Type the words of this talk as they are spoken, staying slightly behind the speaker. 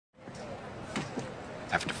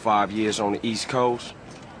After 5 years on the East Coast,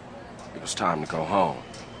 it was time to go home.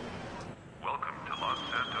 Welcome to Los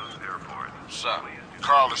Santos Airport. What's up?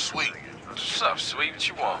 Carl is sweet. What's up, sweet? What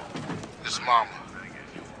you want? This mama.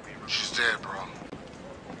 She's dead, bro.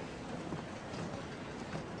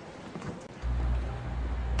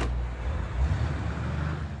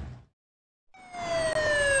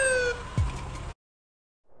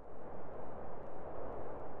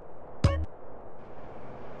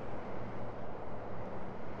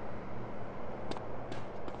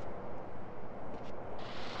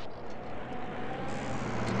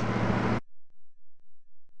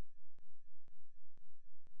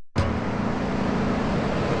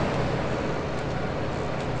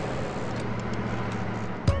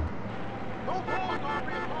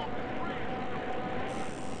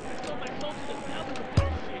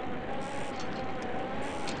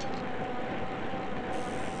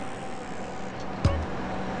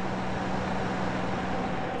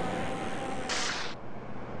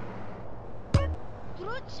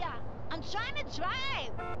 I'm trying to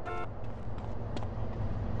drive.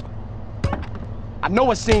 I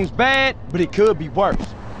know it seems bad, but it could be worse.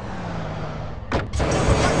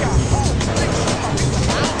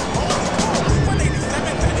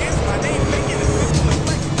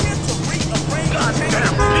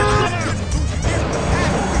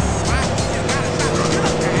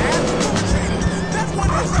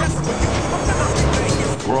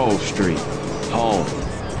 Grove Street, home.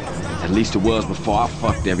 At least it was before I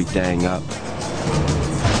fucked everything up.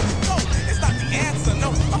 It's not the answer,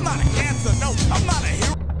 no. I'm not a cancer, no. I'm not a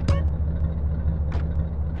hero.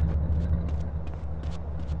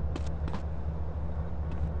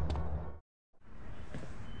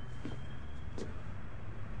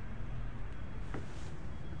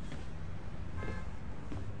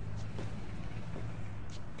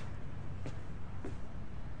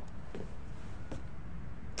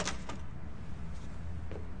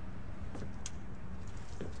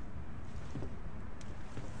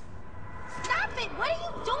 What are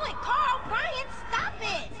you doing, Carl? Brian, stop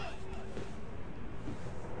it!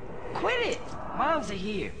 Quit it! Moms are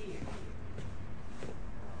here.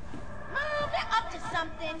 Mom, they're up to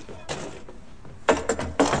something.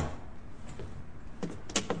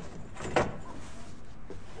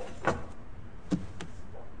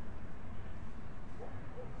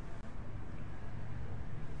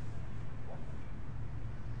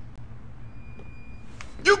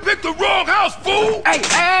 You picked the wrong house, fool! Hey,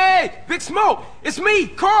 hey, Big Smoke! It's me,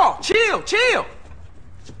 Carl! Chill, chill!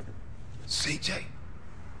 CJ?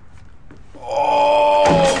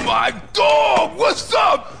 Oh, my dog! What's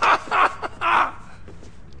up?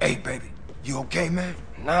 Hey, baby, you okay, man?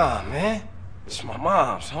 Nah, man. It's my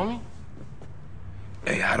mom's, homie.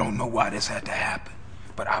 Hey, I don't know why this had to happen,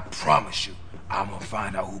 but I promise you, I'm gonna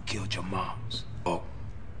find out who killed your moms. Oh,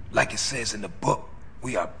 like it says in the book,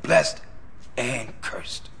 we are blessed and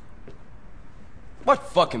cursed. What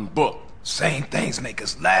fucking book? Same things make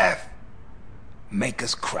us laugh, make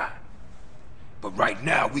us cry. But right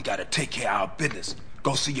now, we gotta take care of our business.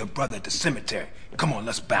 Go see your brother at the cemetery. Come on,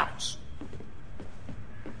 let's bounce.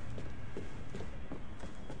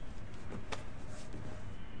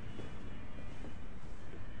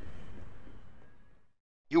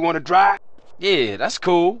 You wanna drive? Yeah, that's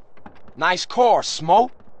cool. Nice car,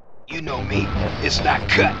 Smoke. You know me, it's not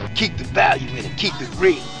cut. Keep the value in it, keep it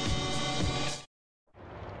real.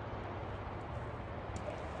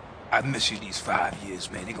 I miss you these 5 years,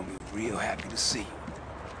 man. They're gonna be real happy to see you.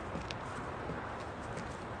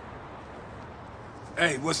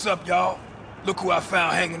 Hey, what's up, y'all? Look who I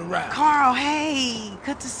found hanging around. Carl, hey,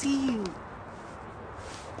 good to see you.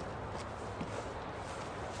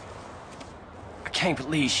 I can't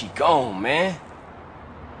believe she gone, man.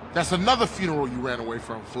 That's another funeral you ran away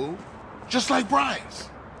from, fool. Just like Brian's.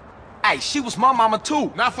 Hey, she was my mama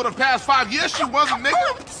too. Not for the past 5 years she wasn't,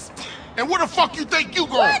 nigga. And where the fuck you think you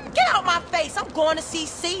going? What? Get out my face. I'm going to see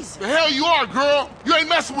Caesar. The hell you are, girl. You ain't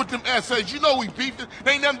messing with them essays. You know we beefed.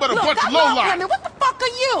 They ain't nothing but a Look, bunch I of love lowlife. women. What the fuck are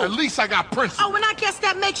you? At least I got principles. Oh, and I guess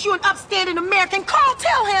that makes you an upstanding American. Carl,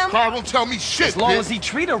 tell him. Carl, don't tell me shit, As long bitch. as he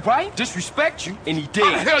treat her right, disrespect you, and he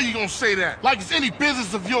How the did. hell you gonna say that? Like it's any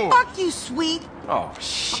business of yours. Fuck you, sweet. Oh,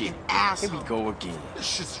 shit. Asshole. Here we go again. This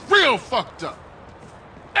shit's real fucked up.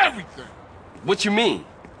 Everything. What you mean?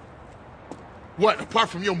 What, apart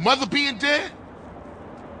from your mother being dead?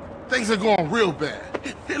 Things are going real bad.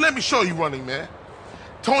 Here, let me show you Running Man.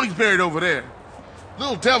 Tony's buried over there.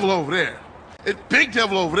 Little Devil over there. And Big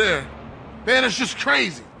Devil over there. Man, it's just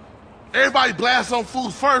crazy. Everybody blasts on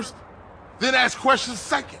fools first, then ask questions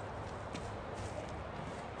second.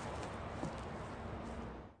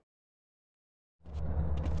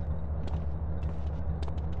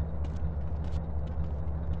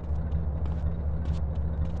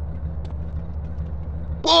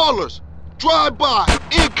 Ballers! Drive-by!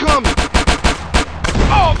 Incoming!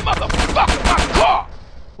 Oh, motherfucker, my car!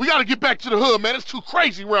 We gotta get back to the hood, man. It's too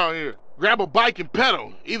crazy around here. Grab a bike and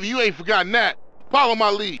pedal. Either you ain't forgotten that. Follow my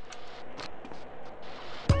lead.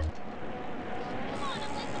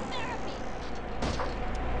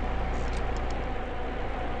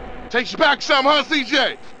 Takes you back some, huh,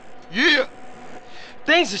 CJ? Yeah.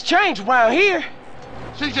 Things has changed around here.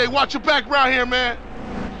 CJ, watch your back around here, man.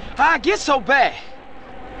 How'd it get so bad?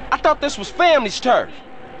 I thought this was family's turf.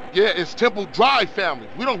 Yeah, it's Temple Drive family.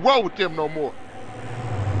 We don't roll with them no more.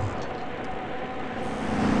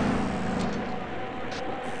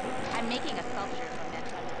 I'm making a sculpture from that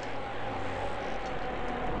time.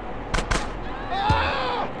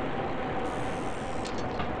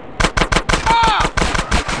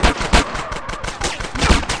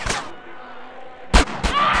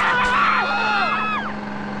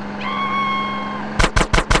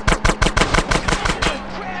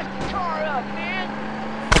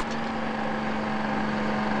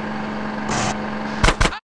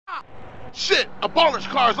 Shit, a baller's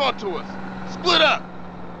car's onto us. Split up.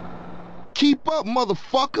 Keep up,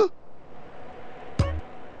 motherfucker!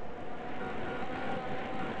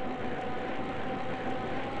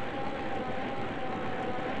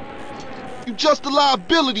 You just a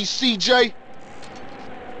liability, CJ.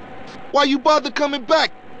 Why you bother coming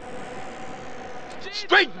back?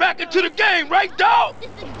 Straight back into the game, right, dog? This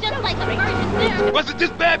is just like immersion therapy. Was it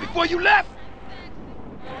this bad before you left?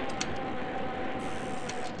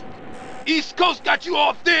 East Coast got you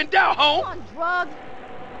all thinned out, home. On drugs.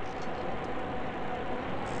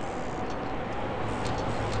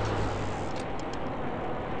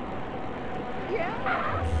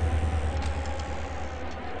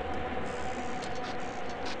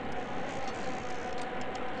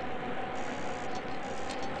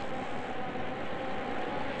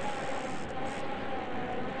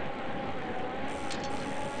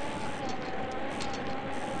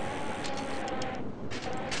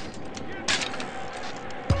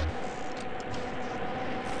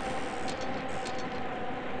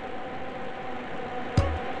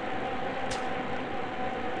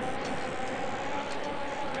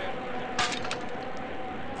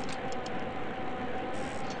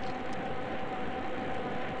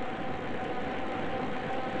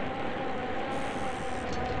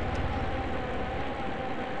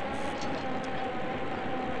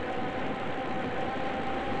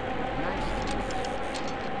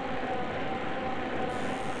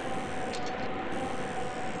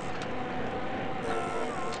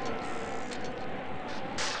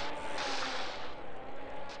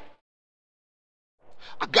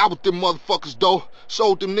 I got with them motherfuckers, though.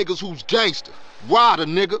 Showed them niggas who's gangster. Rider,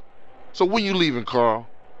 nigga. So when you leaving, Carl?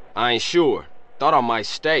 I ain't sure. Thought I might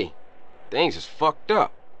stay. Things is fucked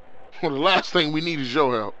up. Well, the last thing we need is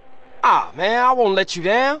your help. Ah, man, I won't let you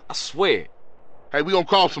down. I swear. Hey, we gonna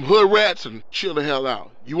call some hood rats and chill the hell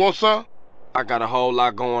out. You want some? I got a whole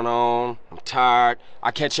lot going on. I'm tired.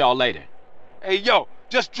 I'll catch y'all later. Hey, yo,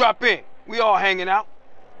 just drop in. We all hanging out.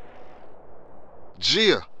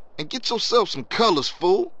 Gia, and get yourself some colors,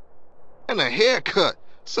 fool. And a haircut.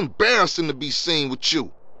 It's embarrassing to be seen with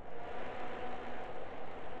you.